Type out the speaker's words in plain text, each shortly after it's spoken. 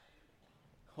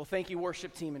Well, thank you,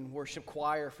 worship team and worship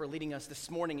choir, for leading us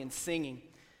this morning in singing.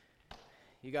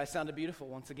 You guys sounded beautiful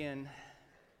once again.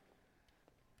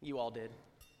 You all did.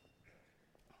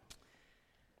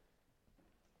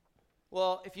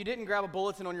 Well, if you didn't grab a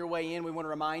bulletin on your way in, we want to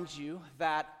remind you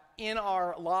that in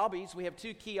our lobbies, we have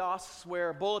 2 kiosks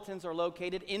where bulletins are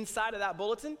located. Inside of that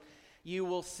bulletin, you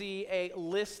will see a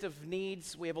list of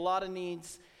needs. We have a lot of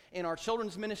needs in our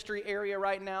children's ministry area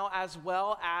right now, as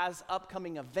well as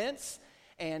upcoming events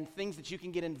and things that you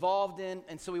can get involved in.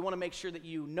 And so we want to make sure that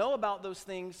you know about those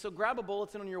things. So grab a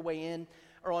bulletin on your way in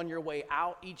or on your way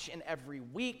out each and every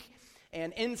week.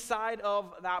 And inside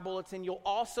of that bulletin, you'll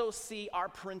also see our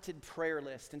printed prayer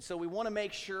list. And so we want to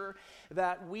make sure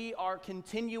that we are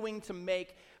continuing to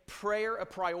make prayer a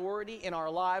priority in our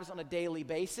lives on a daily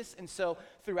basis. And so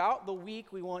throughout the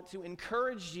week, we want to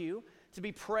encourage you to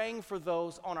be praying for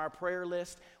those on our prayer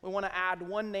list. We want to add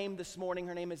one name this morning.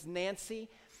 Her name is Nancy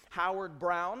Howard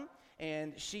Brown,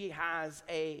 and she has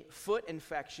a foot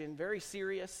infection, very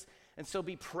serious. And so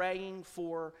be praying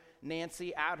for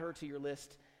Nancy. Add her to your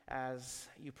list as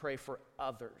you pray for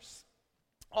others.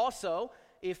 Also,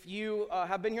 if you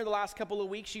have been here the last couple of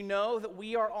weeks, you know that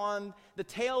we are on the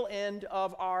tail end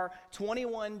of our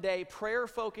 21-day prayer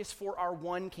focus for our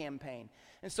One campaign.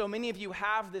 And so many of you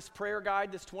have this prayer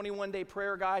guide, this 21-day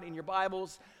prayer guide in your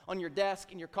Bibles, on your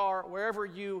desk, in your car, wherever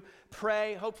you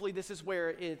pray. Hopefully this is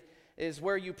where it is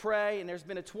where you pray. And there's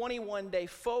been a 21-day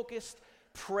focused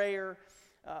prayer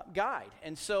guide.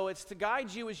 And so it's to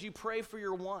guide you as you pray for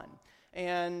your One.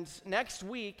 And next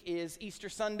week is Easter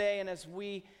Sunday, and as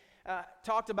we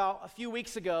talked about a few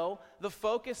weeks ago, the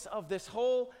focus of this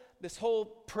whole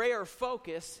prayer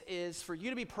focus is for you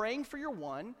to be praying for your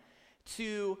One,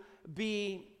 to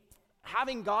be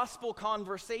having gospel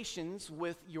conversations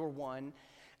with your One,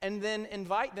 and then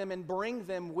invite them and bring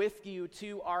them with you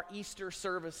to our Easter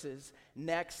services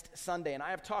next Sunday. And I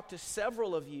have talked to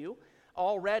several of you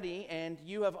already, and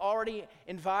you have already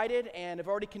invited and have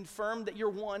already confirmed that your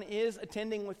One is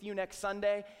attending with you next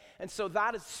Sunday. And so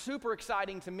that is super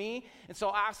exciting to me. And so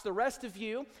I'll ask the rest of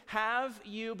you, have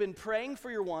you been praying for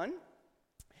your One?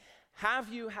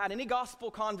 Have you had any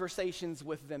gospel conversations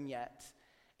with them yet?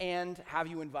 And have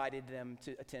you invited them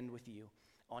to attend with you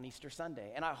on Easter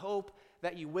Sunday? And I hope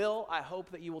that you will. I hope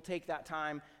that you will take that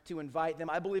time to invite them.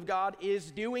 I believe God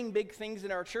is doing big things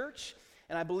in our church,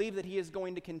 and I believe that He is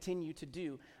going to continue to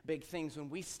do big things when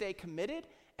we stay committed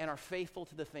and are faithful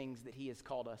to the things that He has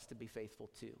called us to be faithful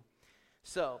to.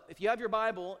 So, if you have your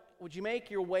Bible, would you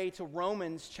make your way to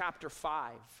Romans chapter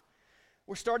 5?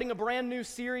 We're starting a brand new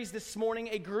series this morning.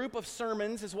 A group of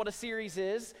sermons is what a series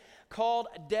is, called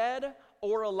Dead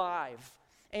or Alive.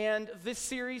 And this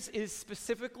series is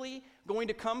specifically going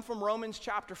to come from Romans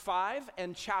chapter 5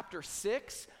 and chapter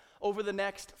 6 over the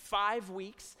next 5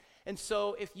 weeks. And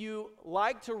so if you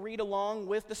like to read along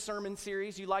with the sermon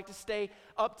series, you like to stay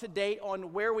up to date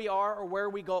on where we are or where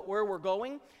we're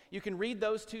going, you can read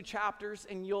those 2 chapters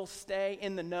and you'll stay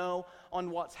in the know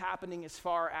on what's happening as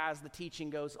far as the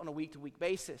teaching goes on a week-to-week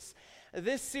basis.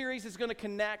 This series is going to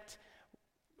connect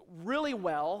really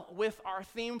well with our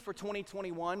theme for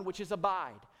 2021, which is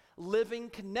abide, living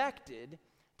connected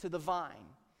to the vine.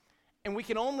 And we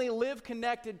can only live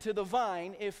connected to the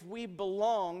vine if we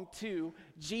belong to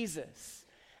Jesus.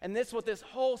 And that's what this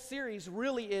whole series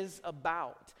really is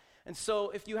about. And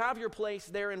so if you have your place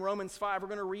there in Romans 5, we're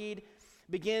going to read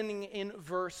beginning in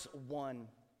verse 1.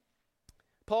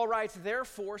 Paul writes,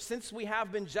 "Therefore, since we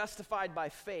have been justified by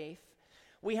faith,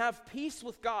 we have peace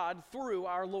with God through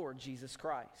our Lord Jesus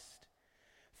Christ.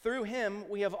 Through Him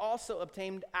we have also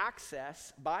obtained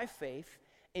access by faith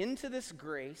into this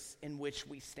grace in which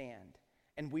we stand,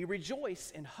 and we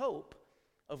rejoice in hope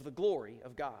of the glory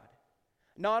of God.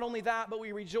 Not only that, but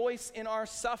we rejoice in our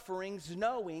sufferings,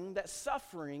 knowing that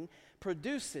suffering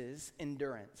produces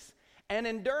endurance, and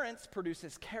endurance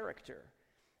produces character,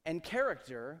 and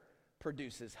character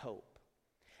produces hope.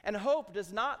 And hope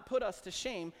does not put us to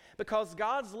shame, because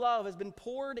God's love has been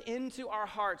poured into our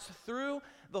hearts through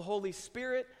the Holy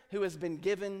Spirit who has been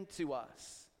given to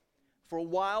us. For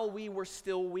while we were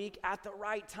still weak, at the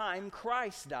right time,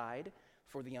 Christ died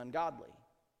for the ungodly.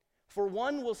 For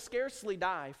one will scarcely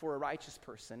die for a righteous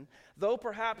person, though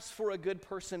perhaps for a good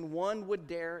person one would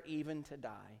dare even to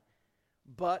die.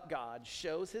 But God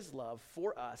shows His love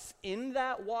for us in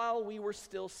that while we were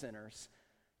still sinners,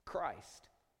 Christ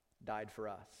died for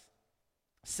us.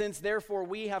 Since therefore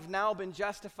we have now been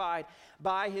justified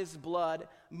by His blood,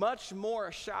 much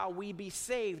more shall we be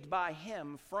saved by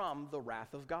Him from the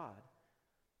wrath of God.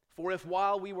 For if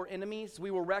while we were enemies,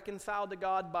 we were reconciled to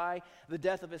God by the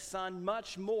death of his Son,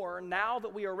 much more, now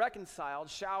that we are reconciled,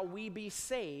 shall we be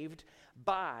saved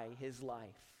by his life.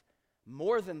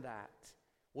 More than that,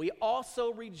 we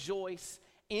also rejoice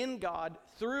in God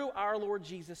through our Lord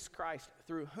Jesus Christ,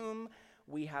 through whom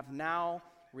we have now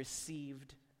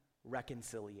received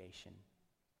reconciliation.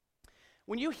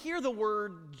 When you hear the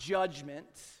word judgment,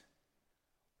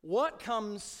 what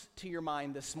comes to your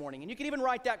mind this morning? And you can even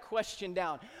write that question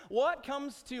down. What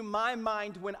comes to my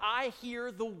mind when I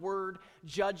hear the word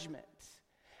judgment?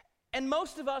 And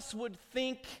most of us would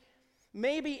think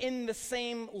maybe in the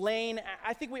same lane.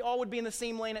 I think we all would be in the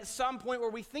same lane at some point where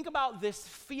we think about this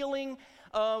feeling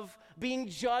of being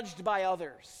judged by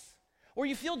others. Or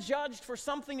you feel judged for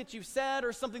something that you've said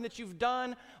or something that you've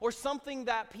done or something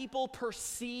that people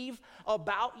perceive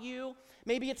about you.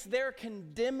 Maybe it's their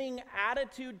condemning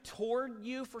attitude toward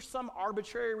you for some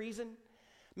arbitrary reason.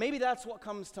 Maybe that's what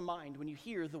comes to mind when you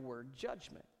hear the word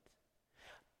judgment.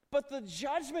 But the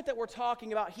judgment that we're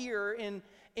talking about here in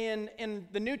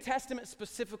the New Testament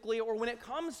specifically, or when it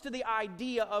comes to the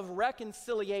idea of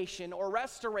reconciliation or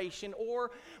restoration,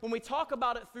 or when we talk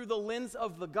about it through the lens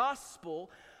of the gospel,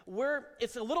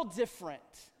 it's a little different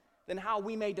than how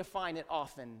we may define it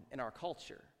often in our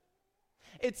culture.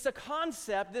 It's a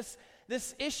concept,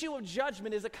 this issue of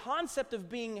judgment is a concept of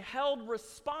being held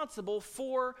responsible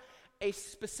for a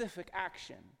specific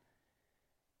action.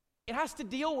 It has to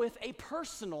deal with a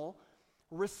personal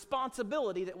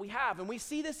responsibility that we have. And we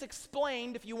see this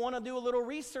explained, if you want to do a little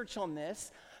research on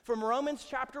this, from Romans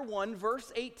chapter 1,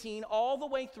 verse 18, all the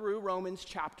way through Romans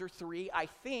chapter 3, I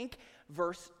think,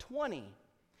 verse 20.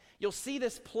 You'll see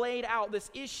this played out,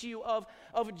 this issue of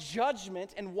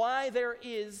judgment and why there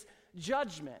is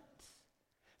judgment.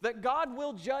 That God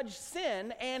will judge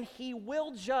sin and he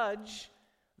will judge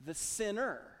the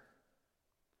sinner.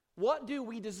 What do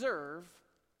we deserve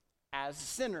as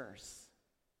sinners?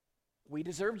 We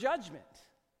deserve judgment.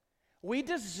 We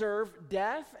deserve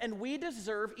death and we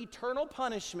deserve eternal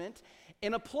punishment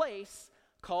in a place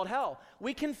called hell.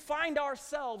 We can find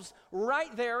ourselves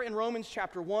right there in Romans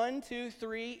chapter 1, 2,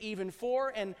 3, even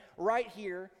 4, and right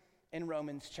here in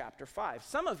Romans chapter 5.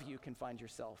 Some of you can find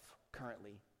yourself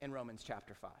currently in Romans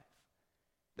chapter 5.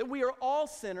 That we are all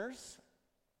sinners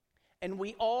and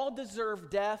we all deserve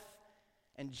death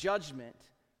and judgment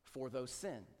for those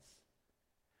sins.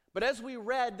 But as we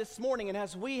read this morning and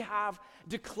as we have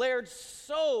declared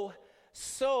so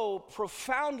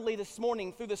profoundly this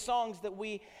morning through the songs that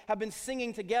we have been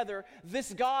singing together,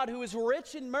 this God who is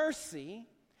rich in mercy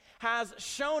has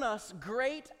shown us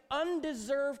great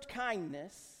undeserved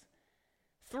kindness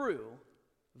through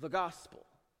the gospel.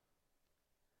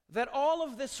 That all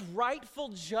of this rightful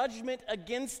judgment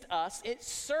against us, it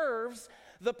serves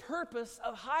the purpose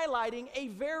of highlighting a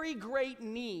very great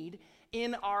need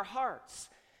in our hearts.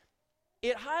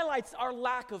 It highlights our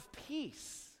lack of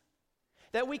peace.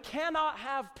 That we cannot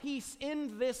have peace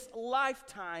in this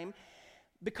lifetime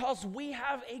because we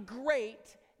have a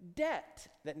great debt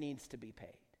that needs to be paid.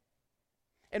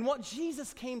 And what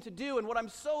Jesus came to do, and what I'm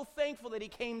so thankful that he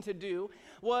came to do,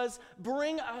 was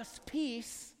bring us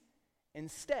peace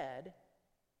instead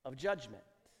of judgment.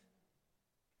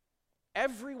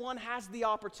 Everyone has the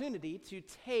opportunity to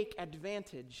take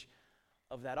advantage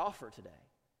of that offer today.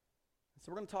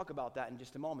 So we're going to talk about that in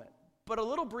just a moment. But a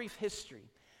little brief history.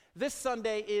 This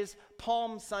Sunday is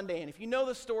Palm Sunday, and if you know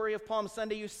the story of Palm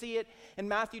Sunday, you see it in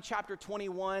Matthew chapter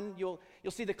 21. You'll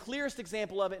see the clearest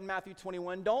example of it in Matthew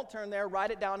 21. Don't turn there,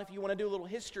 write it down if you want to do a little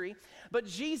history. But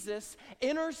Jesus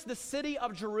enters the city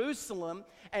of Jerusalem,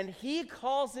 and he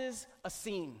causes a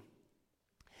scene.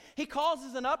 He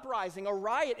causes an uprising, a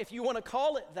riot, if you want to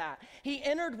call it that. He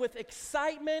entered with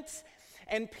excitement,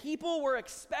 and people were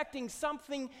expecting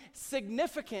something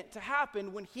significant to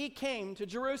happen when he came to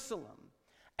Jerusalem.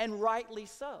 And rightly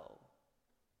so.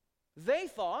 They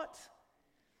thought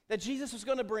that Jesus was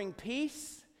going to bring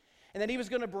peace, and that he was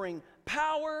going to bring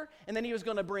power, and then he was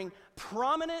going to bring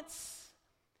prominence.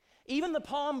 Even the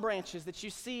palm branches that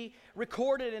you see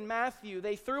recorded in Matthew,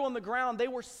 they threw on the ground, they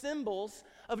were symbols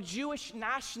of Jewish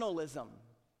nationalism.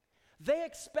 They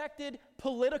expected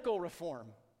political reform.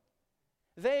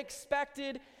 They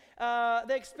expected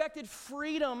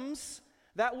freedoms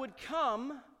that would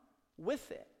come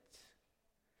with it.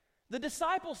 The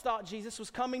disciples thought Jesus was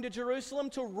coming to Jerusalem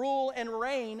to rule and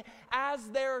reign as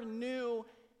their new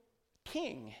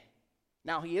king.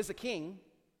 Now, he is a king,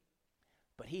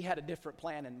 but he had a different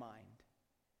plan in mind.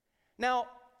 Now,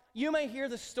 you may hear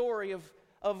the story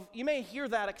you may hear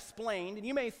that explained, and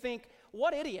you may think,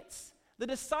 what idiots. The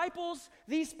disciples,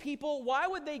 these people, why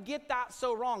would they get that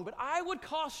so wrong? But I would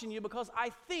caution you because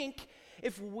I think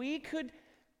if we could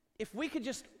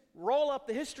just roll up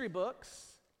the history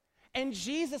books and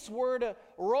Jesus were to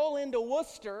roll into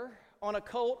Worcester on a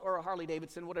Colt or a Harley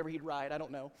Davidson, whatever he'd ride, I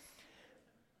don't know,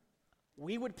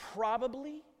 we would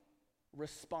probably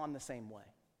respond the same way.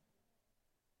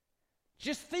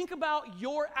 Just think about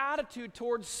your attitude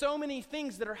towards so many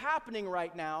things that are happening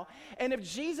right now. And if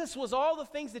Jesus was all the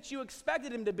things that you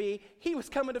expected him to be, he was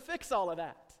coming to fix all of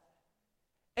that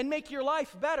and make your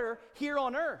life better here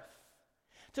on earth,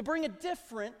 to bring a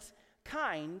different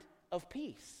kind of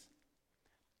peace.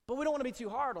 But we don't want to be too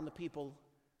hard on the people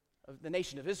of the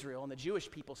nation of Israel and the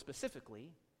Jewish people specifically,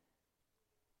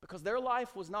 because their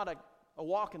life was not a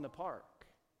walk in the park.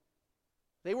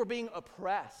 They were being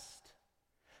oppressed.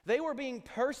 They were being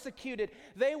persecuted.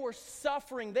 They were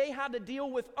suffering. They had to deal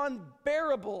with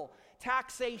unbearable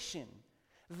taxation.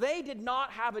 They did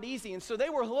not have it easy, and so they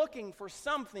were looking for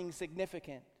something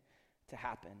significant to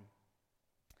happen.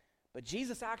 But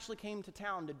Jesus actually came to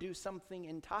town to do something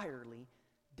entirely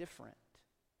different.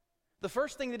 The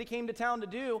first thing that he came to town to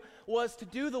do was to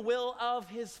do the will of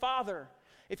his Father.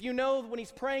 If you know, when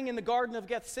he's praying in the Garden of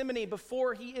Gethsemane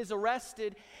before he is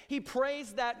arrested, he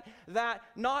prays that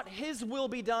not his will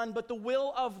be done, but the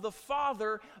will of the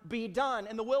Father be done.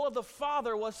 And the will of the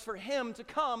Father was for him to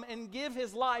come and give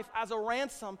his life as a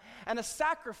ransom and a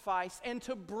sacrifice, and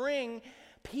to bring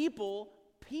people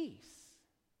peace.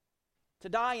 To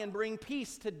die and bring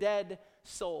peace to dead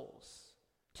souls,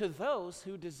 to those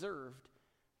who deserved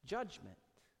judgment.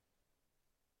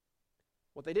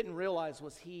 What they didn't realize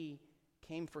was he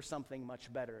came for something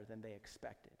much better than they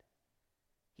expected.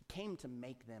 He came to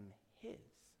make them his.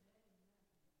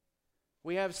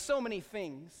 We have so many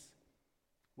things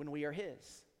when we are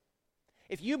his.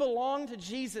 If you belong to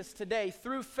Jesus today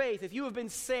through faith, if you have been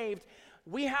saved,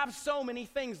 we have so many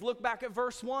things. Look back at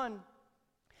verse 1.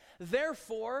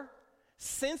 Therefore,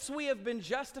 since we have been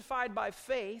justified by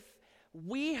faith,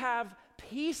 we have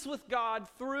peace with God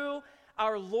through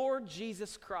our Lord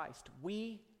Jesus Christ.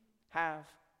 We have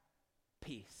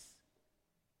peace.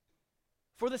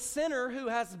 For the sinner who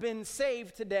has been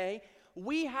saved today,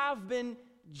 we have been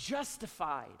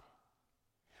justified.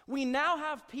 We now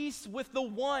have peace with the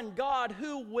one God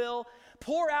who will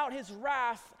pour out his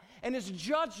wrath and his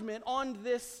judgment on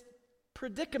this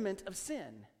predicament of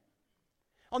sin,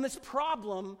 on this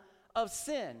problem of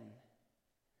sin.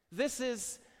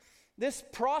 This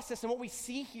process, and what we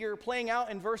see here playing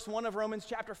out in verse 1 of Romans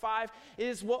chapter 5,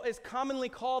 is what is commonly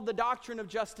called the doctrine of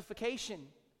justification.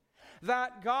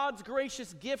 That God's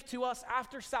gracious gift to us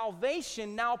after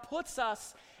salvation now puts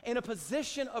us in a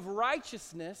position of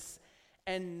righteousness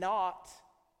and not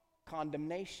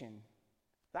condemnation.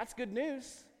 That's good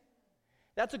news.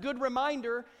 That's a good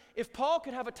reminder. If Paul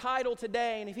could have a title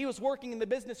today, and if he was working in the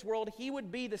business world, he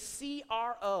would be the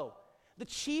CRO, the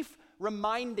Chief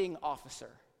Reminding Officer.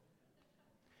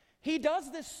 He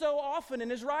does this so often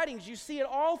in his writings. You see it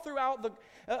all throughout the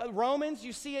Romans.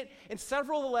 You see it in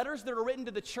several of the letters that are written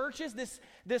to the churches,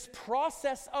 this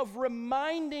process of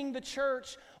reminding the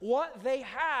church what they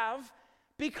have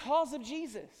because of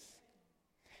Jesus.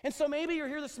 And so maybe you're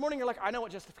here this morning, you're like, I know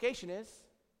what justification is.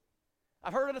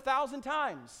 I've heard it 1,000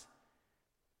 times.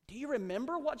 Do you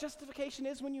remember what justification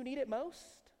is when you need it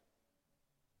most?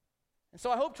 And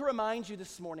so I hope to remind you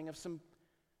this morning of some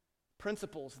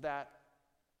principles that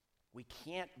we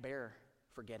can't bear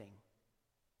forgetting.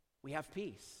 We have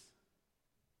peace.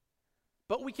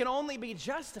 But we can only be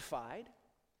justified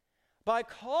by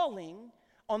calling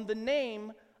on the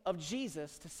name of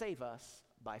Jesus to save us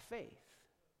by faith.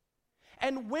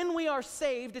 And when we are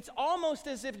saved, it's almost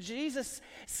as if Jesus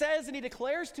says and he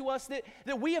declares to us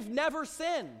that we have never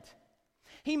sinned.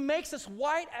 He makes us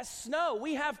white as snow.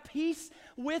 We have peace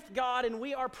with God, and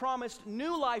we are promised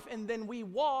new life, and then we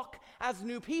walk as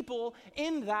new people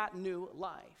in that new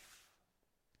life.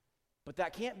 But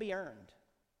that can't be earned.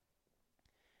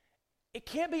 It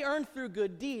can't be earned through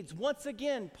good deeds. Once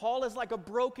again, Paul is like a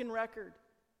broken record.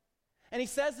 And he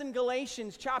says in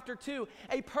Galatians chapter 2,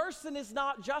 a person is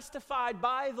not justified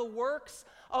by the works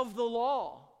of the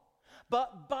law,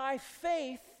 but by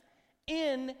faith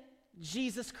in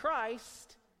Jesus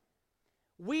Christ.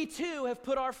 We too have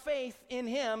put our faith in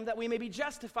him that we may be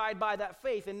justified by that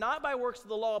faith, and not by works of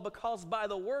the law, because by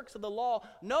the works of the law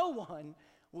no one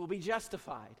will be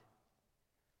justified.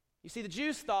 You see, the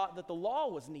Jews thought that the law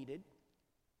was needed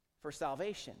for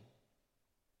salvation,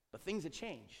 but things had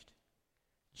changed.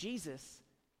 Jesus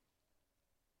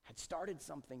had started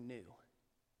something new.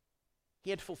 He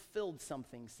had fulfilled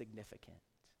something significant.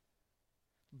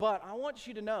 But I want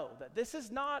you to know that this is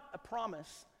not a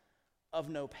promise of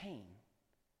no pain.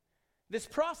 This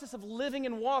process of living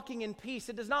and walking in peace,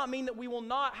 it does not mean that we will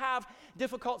not have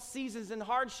difficult seasons and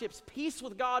hardships. Peace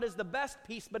with God is the best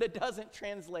peace, but it doesn't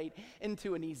translate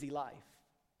into an easy life.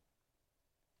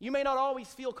 You may not always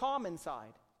feel calm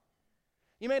inside.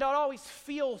 You may not always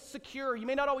feel secure. You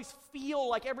may not always feel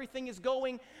like everything is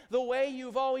going the way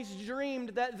you've always dreamed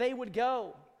that they would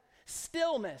go.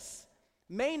 Stillness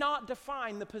may not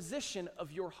define the position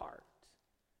of your heart.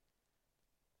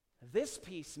 This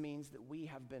peace means that we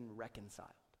have been reconciled.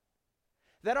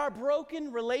 That our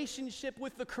broken relationship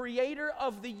with the Creator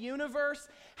of the universe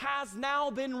has now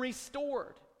been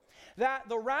restored. That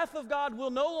the wrath of God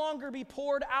will no longer be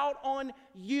poured out on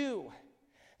you.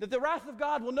 That the wrath of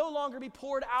God will no longer be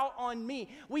poured out on me.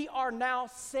 We are now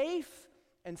safe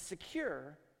and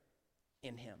secure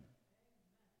in Him.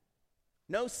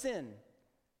 No sin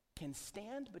can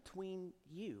stand between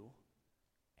you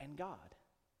and God.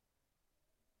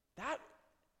 That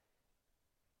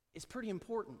is pretty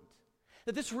important.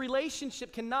 That this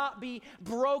relationship cannot be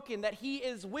broken, that He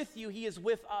is with you, He is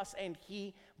with us, and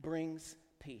He brings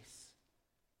peace.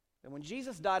 And when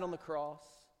Jesus died on the cross,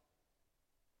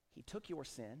 He took your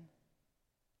sin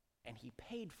and He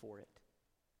paid for it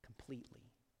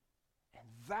completely. And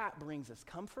that brings us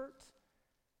comfort,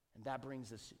 and that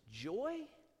brings us joy,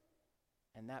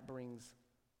 and that brings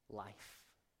life.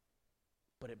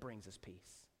 But it brings us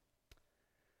peace.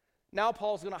 Now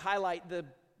Paul's going to highlight the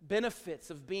benefits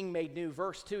of being made new.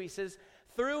 Verse 2, he says,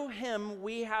 "Through Him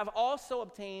we have also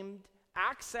obtained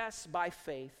access by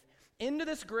faith into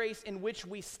this grace in which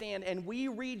we stand, and we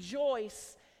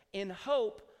rejoice in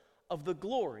hope of the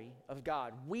glory of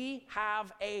God." We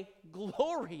have a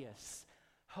glorious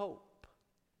hope.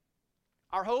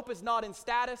 Our hope is not in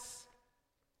status.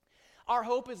 Our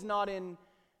hope is not in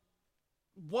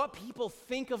what people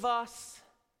think of us.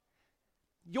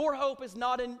 Your hope is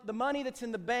not in the money that's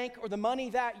in the bank or the money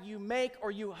that you make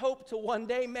or you hope to one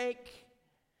day make.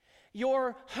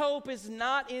 Your hope is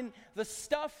not in the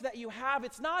stuff that you have.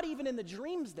 It's not even in the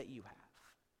dreams that you have.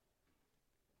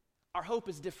 Our hope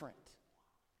is different.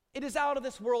 It is out of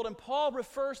this world, and Paul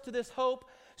refers to this hope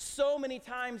so many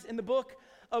times in the book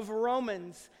of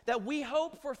Romans, that we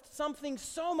hope for something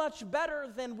so much better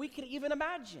than we could even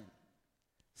imagine.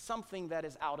 Something that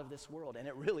is out of this world, and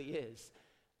it really is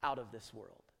out of this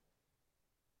world.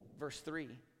 Verse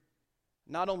 3,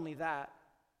 not only that,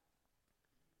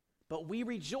 but we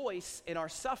rejoice in our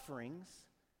sufferings,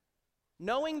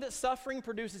 knowing that suffering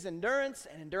produces endurance,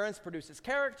 and endurance produces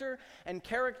character, and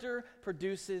character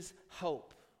produces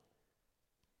hope.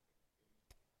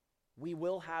 We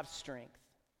will have strength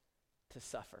to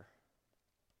suffer.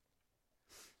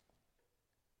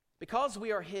 Because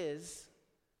we are His,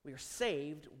 we are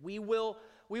saved, we will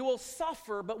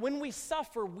suffer, but when we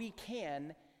suffer, we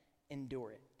can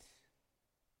endure it.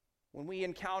 When we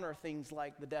encounter things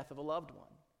like the death of a loved one,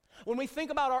 when we think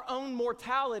about our own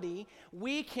mortality,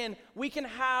 we can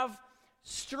have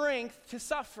strength to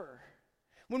suffer.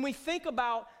 When we think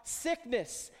about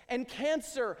sickness and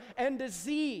cancer and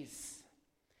disease,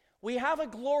 we have a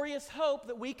glorious hope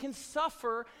that we can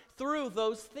suffer through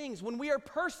those things. When we are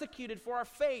persecuted for our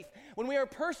faith, when we are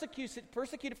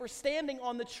persecuted for standing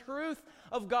on the truth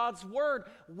of God's word,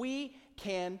 we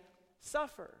can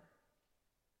suffer.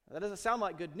 Now, that doesn't sound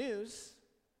like good news,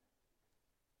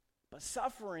 but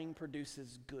suffering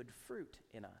produces good fruit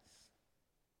in us.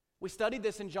 We studied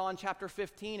this in John chapter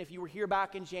 15, if you were here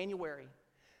back in January.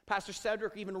 Pastor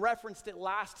Cedric even referenced it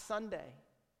last Sunday.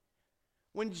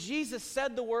 When Jesus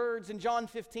said the words in John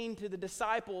 15 to the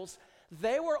disciples,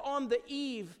 they were on the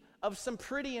eve of some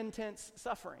pretty intense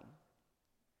suffering.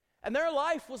 And their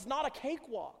life was not a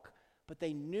cakewalk, but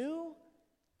they knew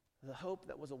the hope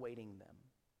that was awaiting them.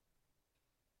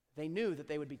 They knew that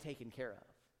they would be taken care of.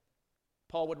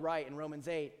 Paul would write in Romans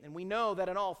 8, "And we know that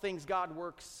in all things God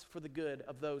works for the good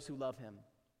of those who love Him,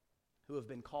 who have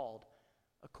been called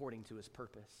according to His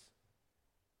purpose."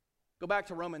 Go back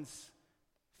to Romans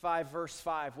 5, verse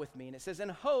 5 with me, and it says, "And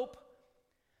hope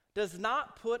does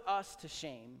not put us to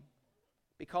shame,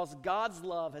 because God's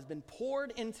love has been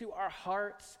poured into our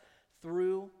hearts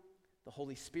through the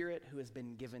Holy Spirit who has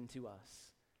been given to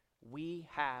us." We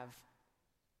have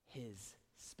His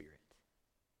Spirit.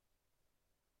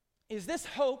 Is this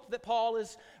hope that Paul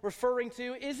is referring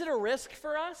to, is it a risk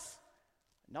for us?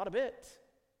 Not a bit.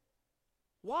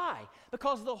 Why?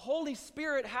 Because the Holy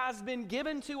Spirit has been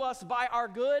given to us by our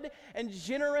good and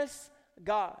generous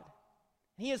God.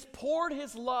 He has poured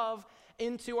His love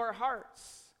into our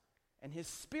hearts, and His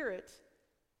Spirit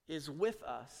is with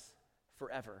us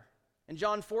forever. In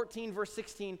John 14, verse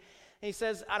 16, He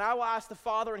says, "And I will ask the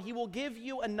Father, and He will give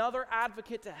you another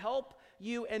advocate to help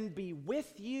you and be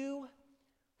with you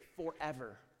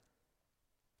forever.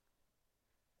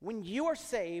 When you are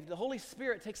saved, the Holy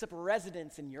Spirit takes up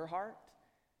residence in your heart,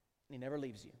 and He never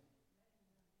leaves you.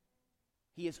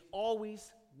 He is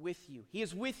always with you. He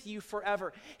is with you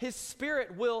forever. His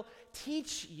Spirit will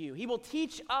teach you. He will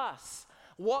teach us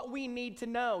what we need to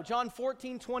know. John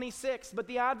 14:26, but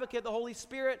the Advocate, the Holy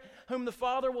Spirit, whom the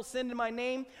Father will send in my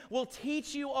name, will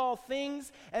teach you all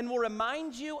things and will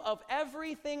remind you of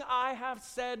everything I have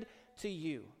said to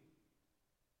you.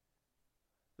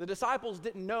 The disciples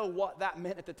didn't know what that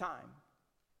meant at the time,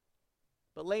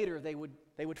 but later they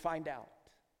would find out.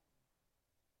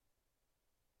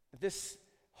 This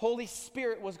Holy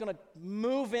Spirit was going to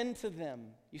move into them.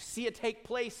 You see it take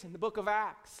place in the book of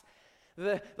Acts.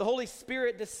 The Holy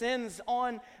Spirit descends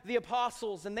on the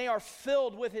apostles, and they are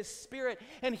filled with His Spirit,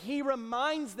 and He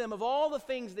reminds them of all the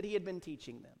things that He had been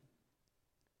teaching them.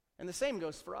 And the same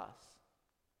goes for us.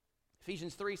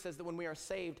 Ephesians 3 says that when we are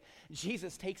saved,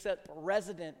 Jesus takes up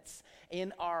residence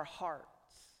in our hearts,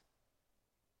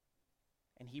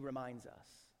 and He reminds us.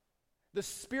 The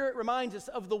Spirit reminds us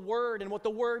of the Word and what the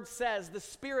Word says. The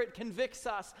Spirit convicts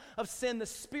us of sin. The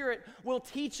Spirit will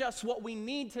teach us what we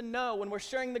need to know when we're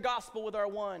sharing the gospel with our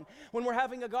one, when we're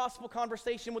having a gospel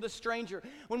conversation with a stranger,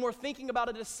 when we're thinking about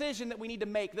a decision that we need to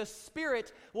make. The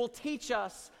Spirit will teach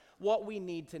us what we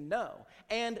need to know.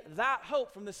 And that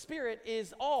hope from the Spirit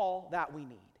is all that we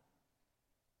need.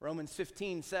 Romans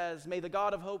 15 says, may the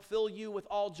God of hope fill you with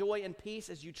all joy and peace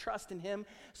as you trust in Him,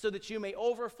 so that you may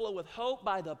overflow with hope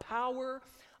by the power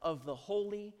of the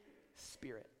Holy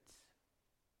Spirit.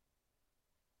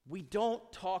 We don't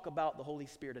talk about the Holy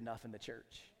Spirit enough in the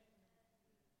church.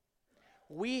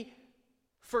 We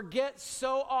forget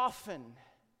so often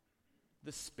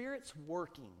the Spirit's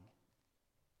working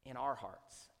in our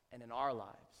hearts and in our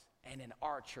lives and in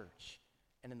our church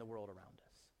and in the world around us.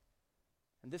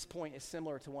 And this point is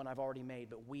similar to one I've already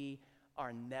made, but we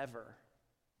are never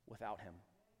without Him.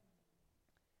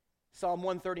 Psalm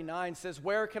 139 says,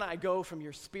 where can I go from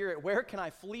your Spirit? Where can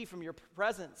I flee from your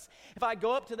presence? If I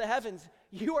go up to the heavens,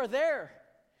 you are there.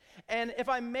 And if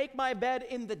I make my bed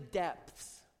in the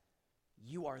depths,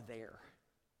 you are there.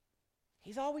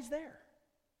 He's always there.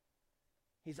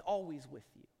 He's always with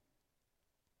you.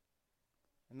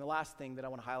 And the last thing that I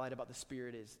want to highlight about the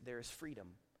Spirit is there is freedom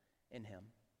in Him.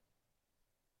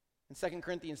 In 2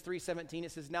 Corinthians 3:17,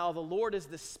 it says, now the Lord is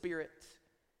the Spirit,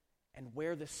 and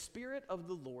where the Spirit of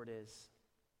the Lord is,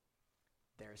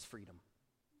 there is freedom.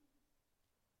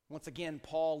 Once again,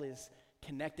 Paul is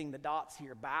connecting the dots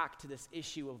here back to this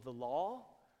issue of the law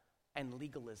and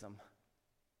legalism.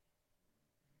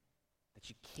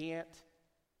 That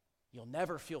you'll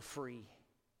never feel free.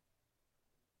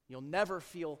 You'll never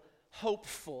feel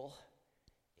hopeful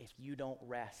if you don't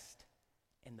rest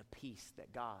in the peace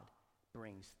that God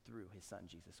brings through His Son,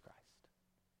 Jesus Christ.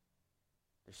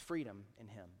 There's freedom in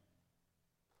Him.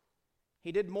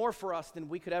 He did more for us than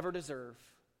we could ever deserve.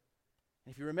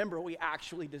 And if you remember, we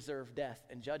actually deserve death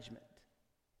and judgment.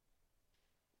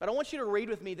 But I want you to read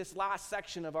with me this last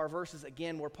section of our verses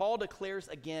again, where Paul declares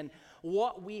again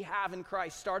what we have in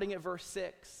Christ, starting at verse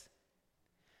 6.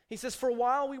 He says, for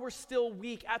while we were still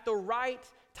weak, at the right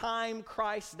time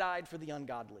Christ died for the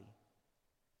ungodly.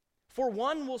 For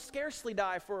one will scarcely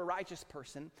die for a righteous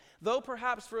person, though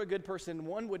perhaps for a good person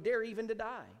one would dare even to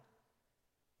die.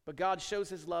 But God shows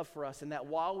His love for us in that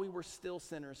while we were still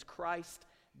sinners, Christ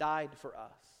died for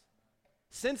us.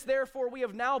 Since therefore we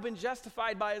have now been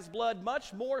justified by His blood,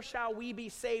 much more shall we be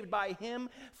saved by Him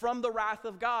from the wrath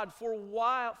of God. For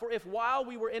if while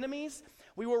we were enemies,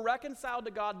 we were reconciled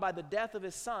to God by the death of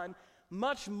His Son,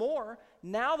 much more,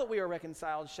 now that we are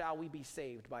reconciled, shall we be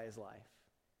saved by His life.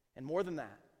 And more than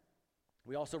that,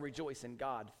 we also rejoice in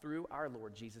God through our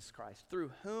Lord Jesus Christ,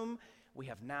 through whom we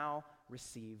have now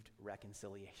received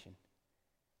reconciliation.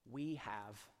 We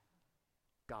have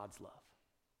God's love,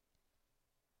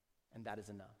 and that is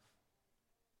enough.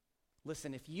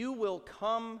 Listen, if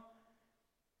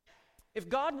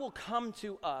God will come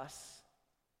to us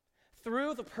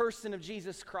through the person of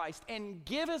Jesus Christ and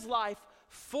give His life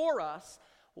for us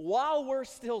while we're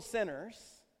still sinners,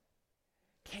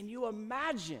 can you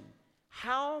imagine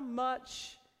how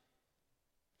much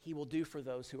He will do for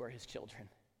those who are His children?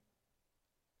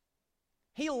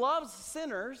 He loves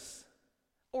sinners,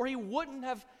 or He wouldn't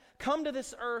have come to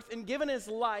this earth and given His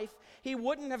life. He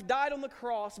wouldn't have died on the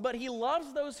cross, but He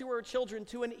loves those who are children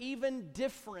to an even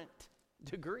different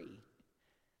degree.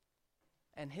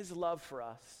 And His love for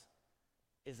us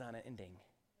is unending.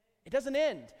 It doesn't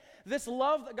end. This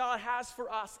love that God has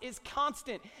for us is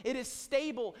constant. It is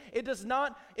stable. It is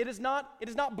not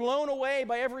blown away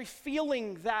by every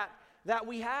feeling that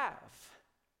we have.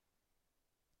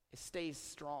 it stays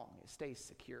strong, it stays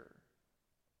secure.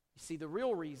 You see, the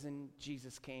real reason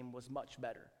Jesus came was much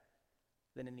better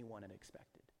than anyone had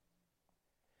expected.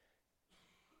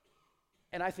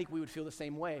 And I think we would feel the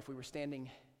same way if we were standing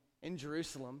in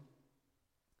Jerusalem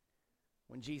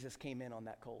when Jesus came in on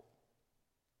that colt.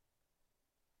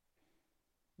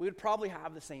 We would probably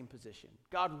have the same position.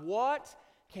 God, what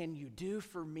can you do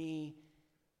for me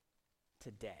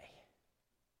today?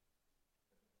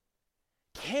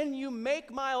 Can you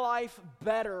make my life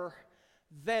better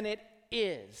than it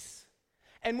is?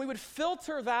 And we would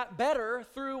filter that better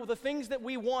through the things that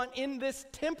we want in this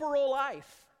temporal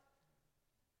life.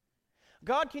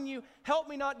 God, can you help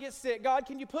me not get sick? God,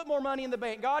 can you put more money in the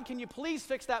bank? God, can you please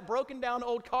fix that broken down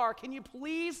old car? Can you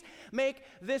please make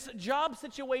this job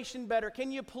situation better?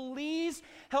 Can you please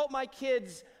help my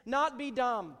kids not be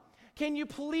dumb? Can you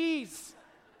please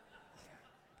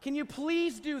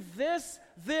do this,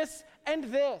 and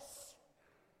this?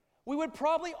 We would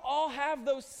probably all have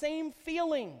those same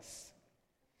feelings.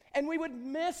 And we would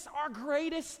miss our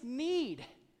greatest need.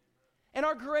 And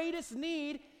our greatest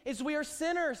need is we are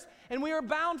sinners, and we are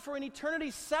bound for an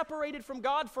eternity separated from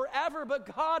God forever.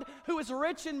 But God, who is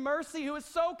rich in mercy, who is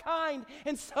so kind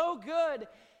and so good,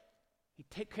 He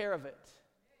takes care of it.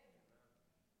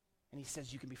 And He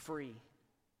says you can be free,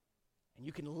 and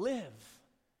you can live,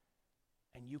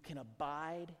 and you can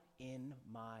abide in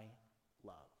my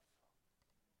love.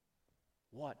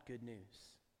 What good news.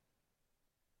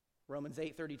 Romans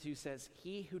 8:32 says,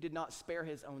 he who did not spare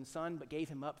his own son, but gave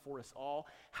him up for us all,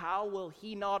 how will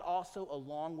he not also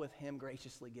along with him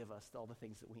graciously give us all the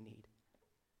things that we need?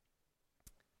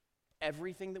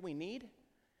 Everything that we need,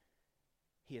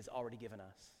 He has already given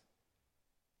us.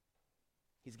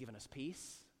 He's given us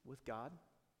peace with God.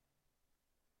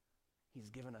 He's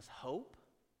given us hope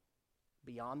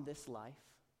beyond this life.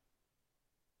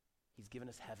 He's given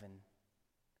us heaven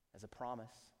as a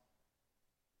promise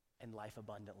and life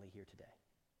abundantly here today.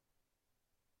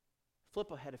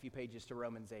 Flip ahead a few pages to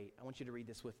Romans 8. I want you to read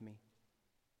this with me.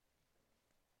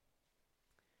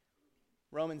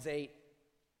 Romans 8,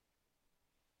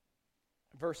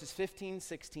 verses 15,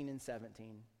 16, and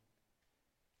 17.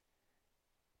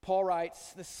 Paul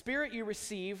writes, "The Spirit you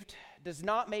received does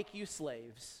not make you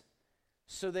slaves,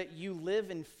 so that you live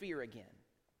in fear again.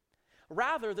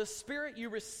 Rather, the Spirit you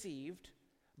received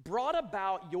brought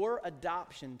about your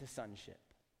adoption to sonship.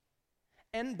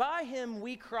 And by Him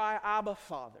we cry, Abba,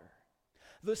 Father.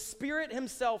 The Spirit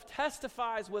Himself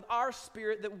testifies with our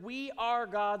spirit that we are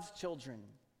God's children.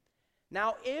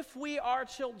 Now, if we are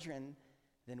children,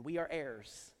 then we are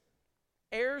heirs,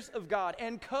 heirs of God,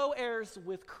 and co-heirs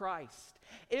with Christ,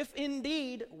 if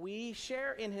indeed we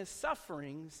share in His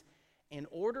sufferings, in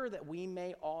order that we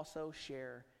may also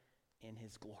share in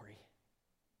His glory."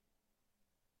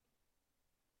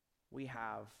 We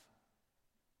have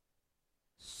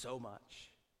so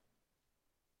much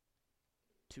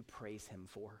to praise Him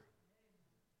for.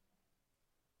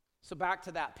 So back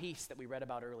to that piece that we read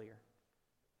about earlier.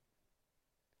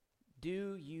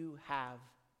 Do you have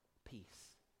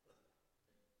peace?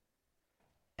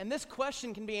 And this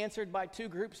question can be answered by two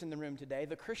groups in the room today,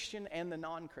 the Christian and the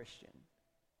non-Christian.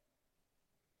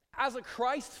 As a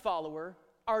Christ follower,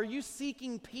 are you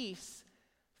seeking peace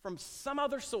from some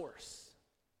other source?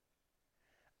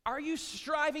 Are you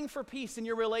striving for peace in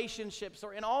your relationships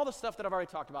or in all the stuff that I've already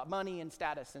talked about, money and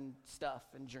status and stuff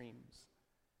and dreams?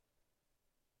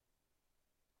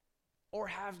 Or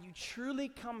have you truly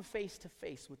come face to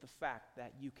face with the fact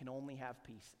that you can only have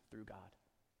peace through God?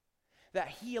 That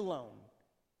He alone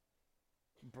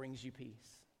brings you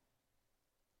peace.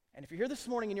 And if you're here this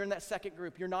morning and you're in that second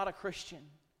group, you're not a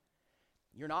Christian,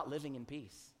 you're not living in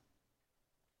peace.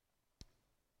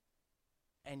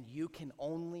 And you can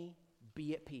only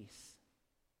be at peace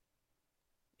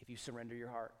if you surrender your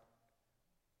heart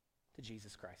to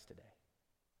Jesus Christ today.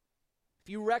 If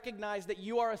you recognize that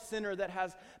you are a sinner that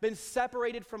has been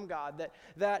separated from God,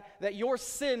 that your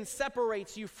sin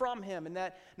separates you from Him, and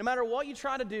that no matter what you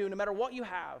try to do, no matter what you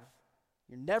have,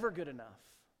 you're never good enough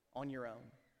on your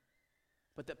own.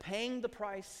 But that paying the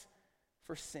price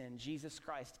for sin, Jesus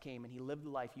Christ came and He lived the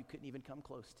life you couldn't even come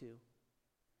close to.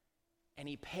 And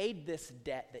He paid this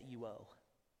debt that you owe,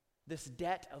 this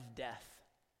debt of death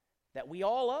that we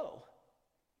all owe.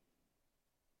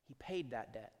 He paid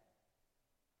that debt.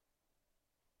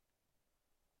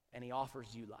 And He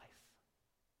offers you life.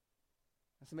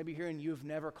 And so maybe here and you've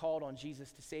never called on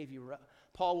Jesus to save you.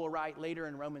 Paul will write later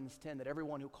in Romans 10 that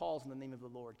everyone who calls in the name of the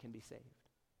Lord can be saved.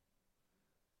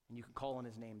 And you can call on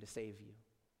His name to save you.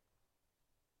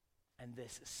 And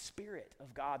this Spirit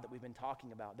of God that we've been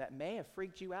talking about that may have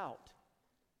freaked you out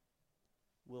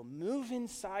will move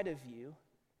inside of you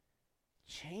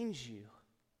change you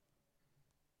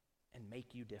and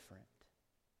make you different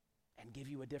and give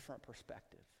you a different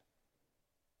perspective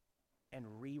and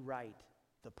rewrite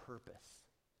the purpose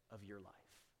of your life.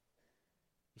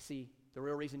 You see, the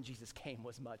real reason Jesus came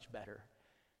was much better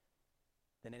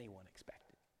than anyone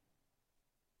expected.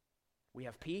 We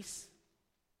have peace.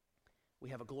 We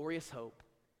have a glorious hope.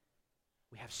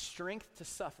 We have strength to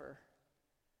suffer.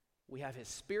 We have his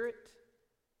Spirit.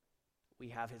 We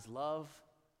have his love.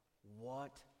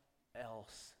 What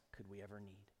else could we ever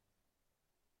need?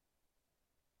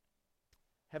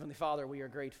 Heavenly Father, we are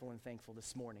grateful and thankful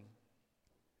this morning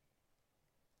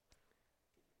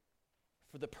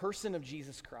for the person of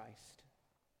Jesus Christ.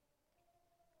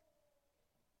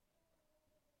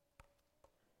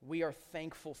 We are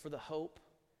thankful for the hope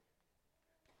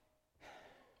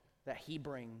that he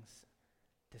brings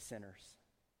to sinners.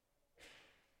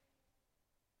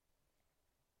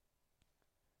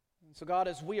 And so God,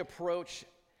 as we approach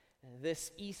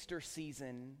this Easter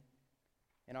season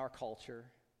in our culture,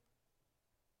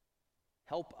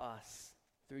 help us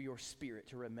through your Spirit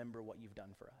to remember what you've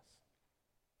done for us.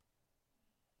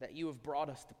 That you have brought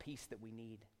us the peace that we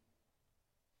need.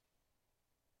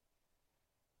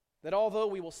 That although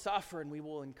we will suffer and we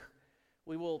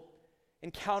will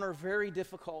encounter very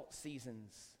difficult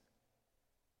seasons,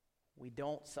 we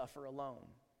don't suffer alone.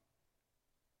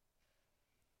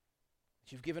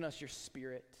 That you've given us your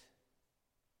Spirit,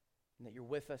 and that you're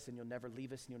with us and you'll never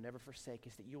leave us and you'll never forsake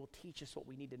us, that you will teach us what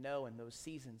we need to know in those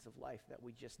seasons of life that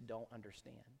we just don't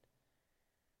understand.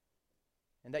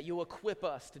 And that you'll equip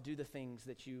us to do the things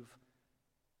that you've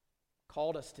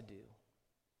called us to do.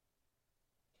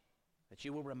 That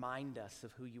you will remind us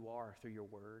of who you are through your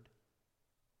word.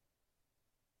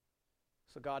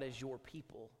 So God, as your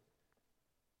people,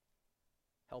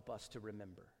 help us to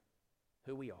remember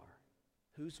who we are,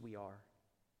 whose we are,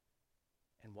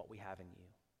 and what we have in you.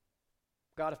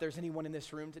 God, if there's anyone in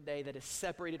this room today that is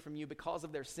separated from you because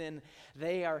of their sin,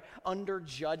 they are under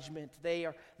judgment. They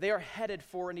are headed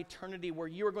for an eternity where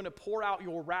you are going to pour out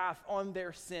your wrath on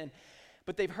their sin.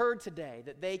 But they've heard today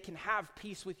that they can have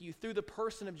peace with you through the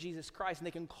person of Jesus Christ, and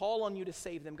they can call on you to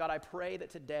save them. God, I pray that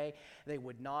today they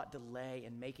would not delay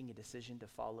in making a decision to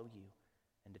follow you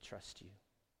and to trust you.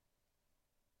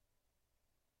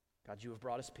 God, you have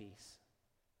brought us peace,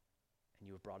 and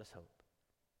you have brought us hope.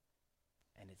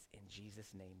 And it's in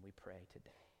Jesus' name we pray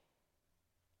today.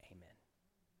 Amen.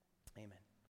 Amen.